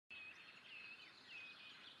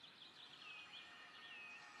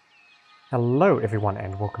Hello everyone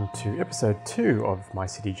and welcome to episode 2 of my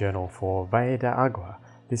city journal for Valle de Agua.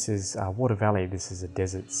 This is Water Valley. This is a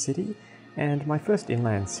desert city and my first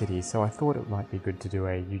inland city, so I thought it might be good to do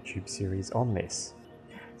a YouTube series on this.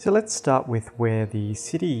 So let's start with where the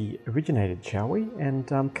city originated, shall we? And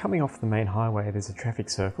coming off the main highway there's a traffic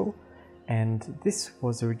circle, and this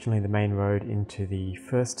was originally the main road into the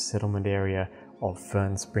first settlement area of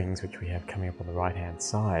Fern Springs, which we have coming up on the right hand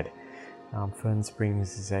side. Fern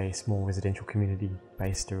Springs is a small residential community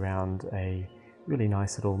based around a really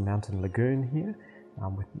nice little mountain lagoon here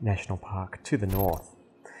with National Park to the north.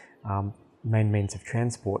 Main means of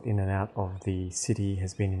transport in and out of the city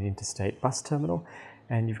has been an interstate bus terminal,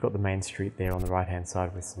 and you've got the main street there on the right hand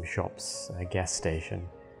side with some shops, a gas station,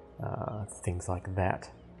 things like that.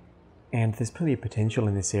 And there's plenty of potential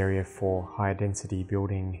in this area for higher density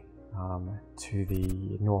building to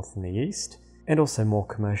the north and the east, and also more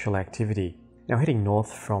commercial activity. Now heading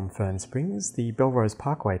north from Fern Springs, the Belrose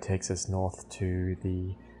Parkway takes us north to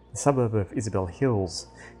the suburb of Isabel Hills.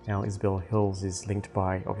 Now Isabel Hills is linked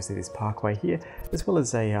by obviously this parkway here, as well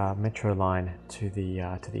as a metro line to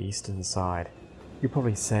the eastern side. You'll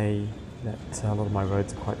probably say that a lot of my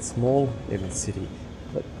roads are quite small in the city,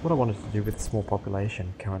 but what I wanted to do with the small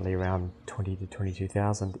population, currently around 20 to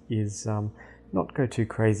 22,000, is not go too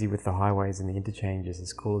crazy with the highways and the interchanges,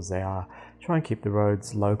 as cool as they are. Try and keep the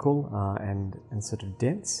roads local and sort of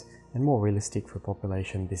dense and more realistic for a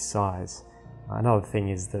population this size. Another thing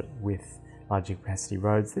is that with larger capacity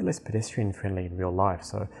roads, they're less pedestrian friendly in real life,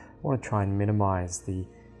 so I want to try and minimize the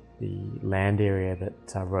land area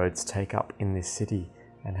that roads take up in this city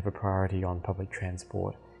and have a priority on public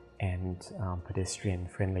transport and pedestrian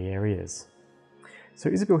friendly areas. So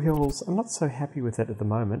Isabel Hills, I'm not so happy with it at the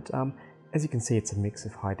moment. As you can see, it's a mix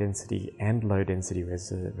of high density and low density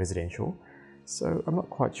residential, so I'm not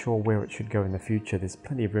quite sure where it should go in the future. There's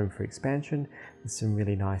plenty of room for expansion. There's some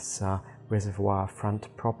really nice reservoir front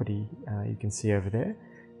property you can see over there.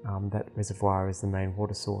 That reservoir is the main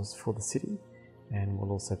water source for the city, and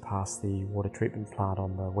we'll also pass the water treatment plant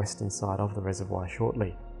on the western side of the reservoir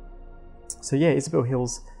shortly. So yeah, Isabel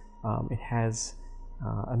Hills, it has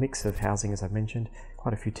a mix of housing, as I've mentioned,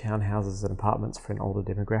 quite a few townhouses and apartments for an older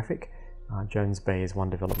demographic. Jones Bay is one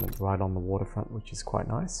development right on the waterfront, which is quite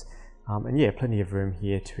nice. And yeah, plenty of room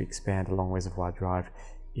here to expand along Reservoir Drive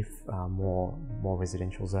if more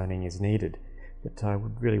residential zoning is needed. But I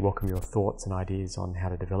would really welcome your thoughts and ideas on how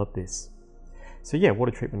to develop this. So yeah,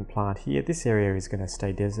 water treatment plant here. This area is going to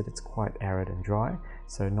stay desert. It's quite arid and dry,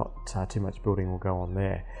 so not too much building will go on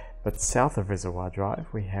there. But south of Reservoir Drive,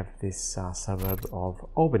 we have this suburb of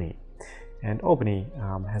Albany. And Albany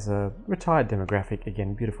has a retired demographic,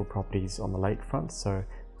 again beautiful properties on the lakefront, so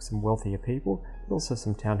some wealthier people, but also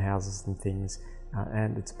some townhouses and things,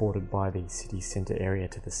 and it's bordered by the city centre area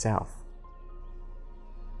to the south.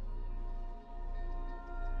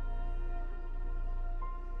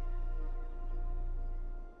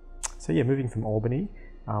 So yeah, moving from Albany,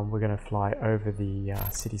 we're going to fly over the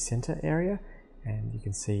city centre area, and you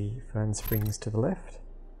can see Fern Springs to the left.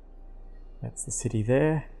 That's the city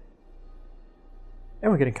there.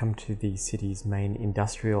 And we're going to come to the city's main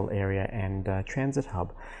industrial area and transit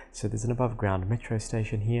hub. So there's an above ground metro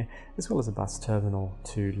station here, as well as a bus terminal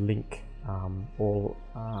to link all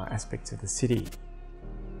aspects of the city.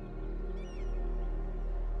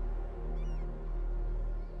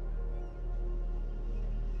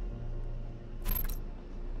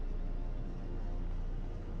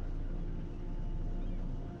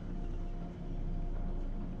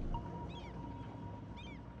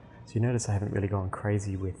 So you notice I haven't really gone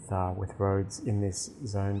crazy with roads in this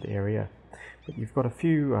zoned area, but you've got a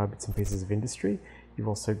few bits and pieces of industry. You've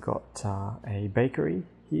also got a bakery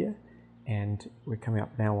here, and we're coming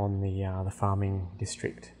up now on the farming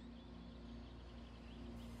district.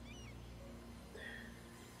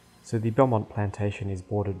 So the Belmont Plantation is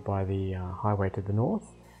bordered by the highway to the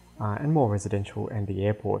north, and more residential, and the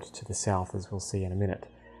airport to the south, as we'll see in a minute.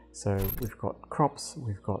 So we've got crops,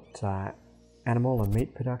 we've got animal and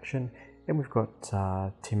meat production, and we've got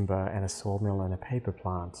timber and a sawmill and a paper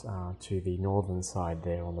plant to the northern side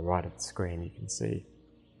there on the right of the screen, you can see.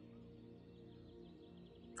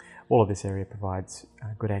 All of this area provides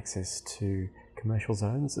good access to commercial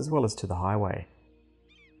zones as well as to the highway.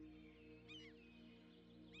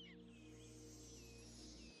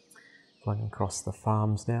 Flying across the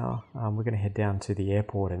farms now, we're going to head down to the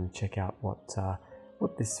airport and check out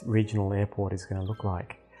what this regional airport is going to look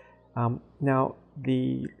like. Now,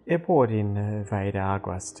 the airport in Valle de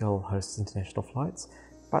Agua still hosts international flights,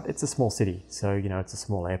 but it's a small city, so you know it's a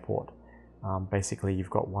small airport. Basically, you've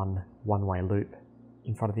got one-way loop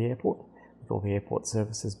in front of the airport, with with all the airport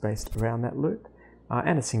services based around that loop,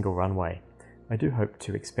 and a single runway. I do hope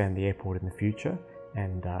to expand the airport in the future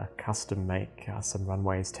and custom make some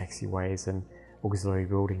runways, taxiways and auxiliary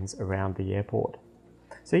buildings around the airport.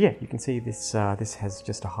 So yeah, you can see this has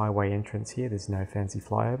just a highway entrance here. There's no fancy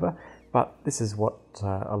flyover, but this is what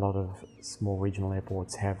a lot of small regional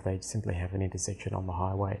airports have. They simply have an intersection on the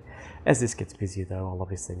highway. As this gets busier though, I'll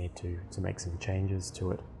obviously need to make some changes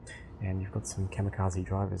to it. And you've got some kamikaze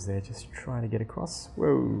drivers there just trying to get across.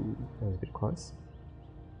 Whoa, that was a bit close.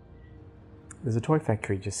 There's a toy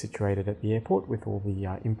factory just situated at the airport with all the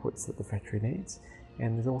inputs that the factory needs.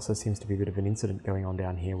 And there also seems to be a bit of an incident going on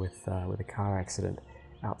down here with a car accident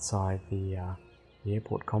outside the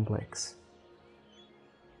airport complex.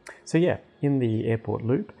 So yeah, in the airport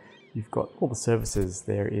loop, you've got all the services.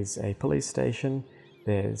 There is a police station,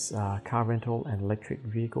 there's car rental and electric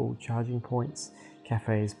vehicle charging points,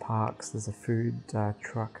 cafes, parks, there's a food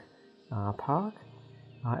truck park,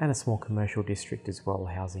 and a small commercial district as well,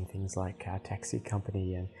 housing things like taxi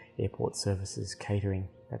company and airport services, catering,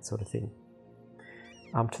 that sort of thing.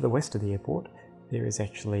 To the west of the airport, there is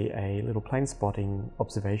actually a little plane spotting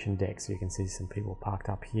observation deck, so you can see some people parked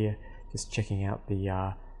up here just checking out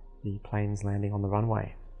the planes landing on the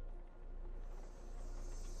runway.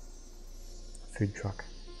 Food truck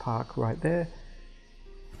park right there.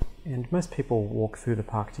 And most people walk through the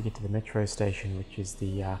park to get to the metro station, which is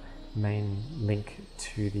the main link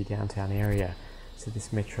to the downtown area. So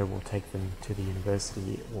this metro will take them to the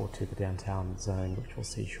university or to the downtown zone, which we'll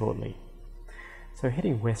see shortly. So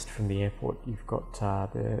heading west from the airport, you've got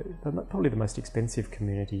probably the most expensive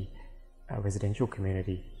community, residential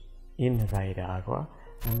community in Valle de Agua,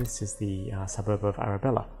 and this is the suburb of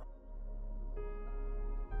Arabella.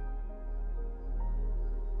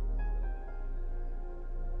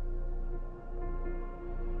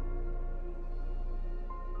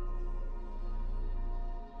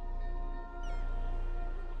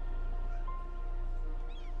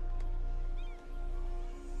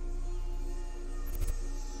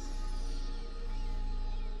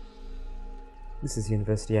 This is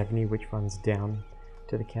University Avenue, which runs down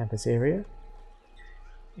to the campus area,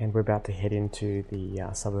 and we're about to head into the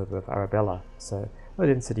suburb of Arabella. So low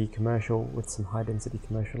density commercial with some high density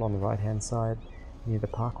commercial on the right hand side near the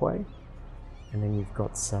parkway, and then you've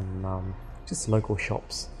got some just local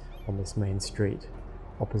shops on this main street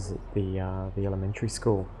opposite the elementary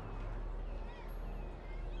school.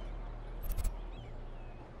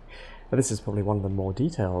 Now, this is probably one of the more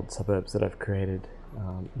detailed suburbs that I've created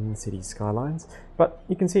in the city's skylines, but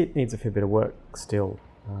you can see it needs a fair bit of work still.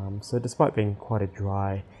 So despite being quite a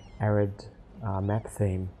dry, arid map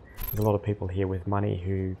theme, there's a lot of people here with money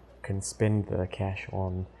who can spend the cash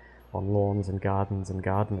on lawns and gardens and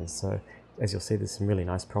gardeners. So as you'll see, there's some really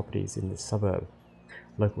nice properties in this suburb.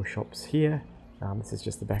 Local shops here. This is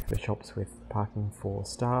just the back of the shops with parking for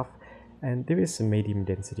staff, and there is some medium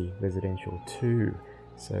density residential too.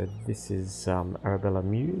 So this is Arabella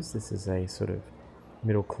Mews. This is a sort of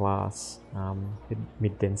middle class,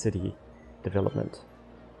 mid-density development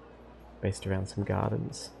based around some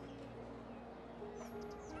gardens.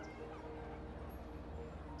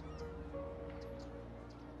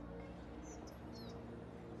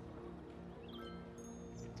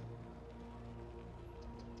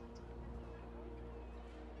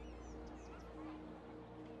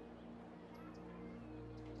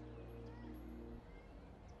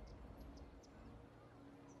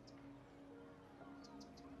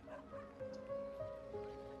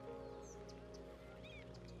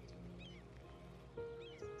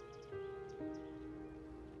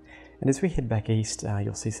 And as we head back east,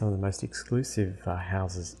 you'll see some of the most exclusive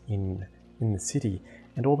houses in the city.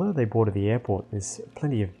 And although they border the airport, there's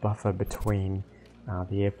plenty of buffer between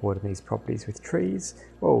the airport and these properties with trees.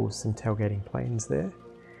 Oh, some tailgating planes there.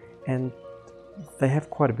 And they have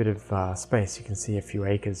quite a bit of space. You can see a few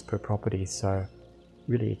acres per property, so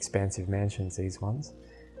really expansive mansions, these ones.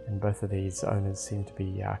 And both of these owners seem to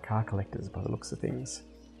be car collectors by the looks of things.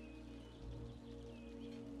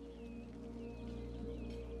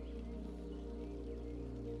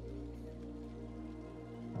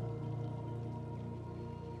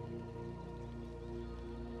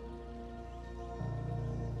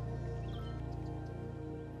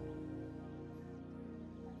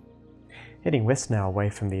 Heading west now away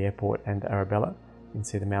from the airport and Arabella, you can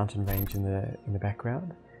see the mountain range in the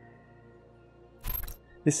background.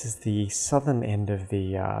 This is the southern end of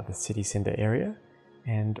the city centre area,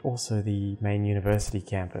 and also the main university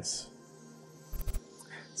campus.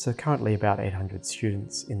 So currently about 800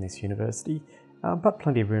 students in this university, but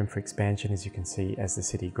plenty of room for expansion, as you can see, as the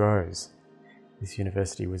city grows. This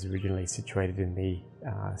university was originally situated in the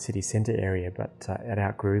city centre area, but it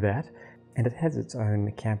outgrew that, and it has its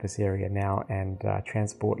own campus area now and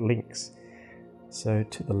transport links. So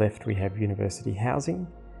to the left we have university housing,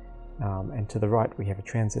 and to the right we have a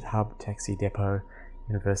transit hub, taxi depot,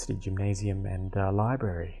 university gymnasium and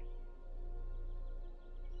library.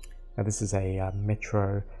 Now this is a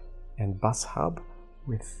metro and bus hub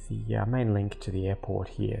with the main link to the airport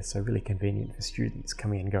here, so really convenient for students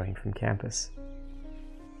coming and going from campus.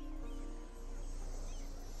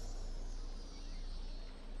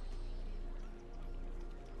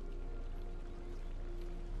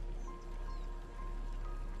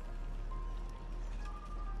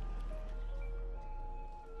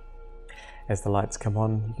 As the lights come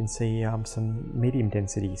on, you can see some medium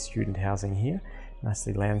density student housing here,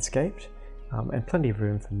 nicely landscaped, and plenty of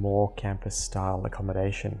room for more campus style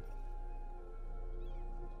accommodation.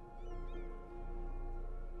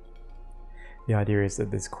 The idea is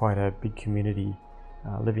that there's quite a big community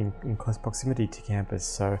living in close proximity to campus,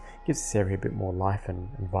 so it gives this area a bit more life and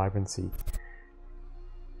vibrancy.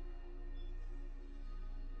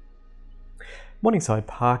 Morningside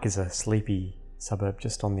Park is a sleepy suburb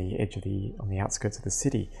just on the edge of on the outskirts of the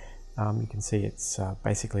city. You can see it's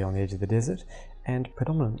basically on the edge of the desert and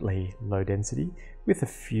predominantly low density, with a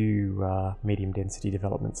few medium density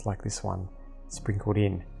developments like this one sprinkled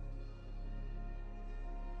in.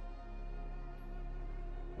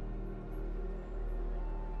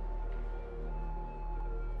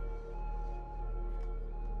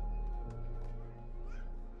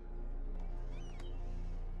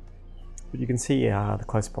 But you can see the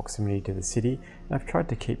close proximity to the city, and I've tried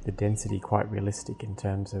to keep the density quite realistic in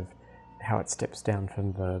terms of how it steps down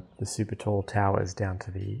from the super tall towers down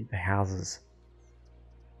to the houses.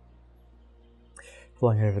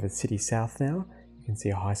 Flying over the city south now, you can see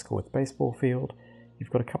a high school with baseball field.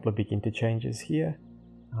 You've got a couple of big interchanges here,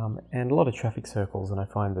 and a lot of traffic circles, and I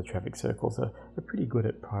find the traffic circles are pretty good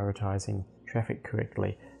at prioritising traffic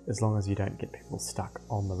correctly, as long as you don't get people stuck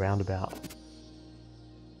on the roundabout.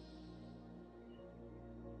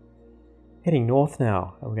 Heading north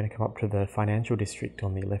now, we're going to come up to the financial district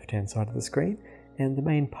on the left-hand side of the screen, and the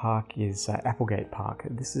main park is Applegate Park.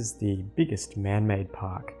 This is the biggest man-made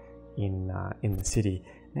park in the city.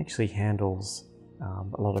 It actually handles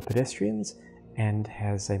a lot of pedestrians and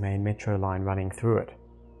has a main metro line running through it.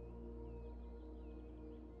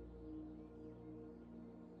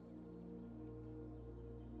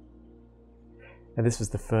 Now this was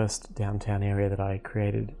the first downtown area that I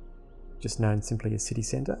created, just known simply as city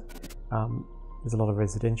centre. There's a lot of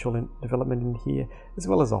residential development in here, as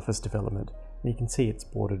well as office development. And you can see it's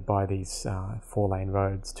bordered by these 4-lane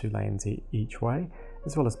roads, 2 lanes each way,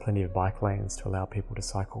 as well as plenty of bike lanes to allow people to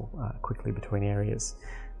cycle quickly between areas.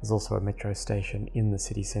 There's also a metro station in the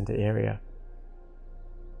city centre area.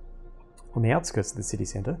 On the outskirts of the city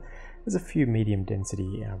centre, there's a few medium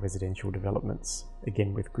density residential developments,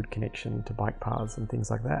 again with good connection to bike paths and things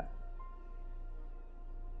like that.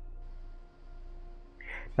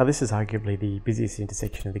 Now this is arguably the busiest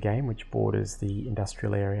intersection of the game, which borders the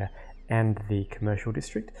industrial area and the commercial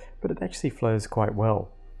district, but it actually flows quite well.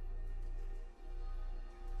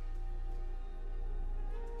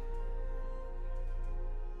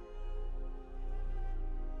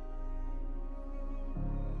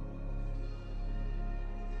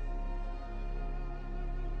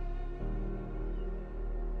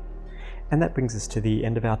 And that brings us to the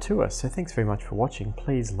end of our tour, so thanks very much for watching.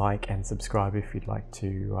 Please like and subscribe if you'd like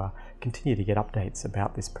to continue to get updates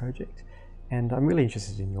about this project. And I'm really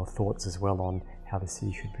interested in your thoughts as well on how the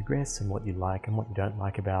city should progress and what you like and what you don't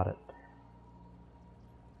like about it.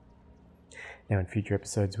 Now in future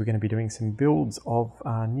episodes we're going to be doing some builds of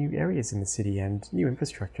new areas in the city and new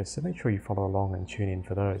infrastructure, so make sure you follow along and tune in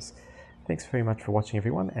for those. Thanks very much for watching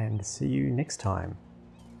everyone, and see you next time.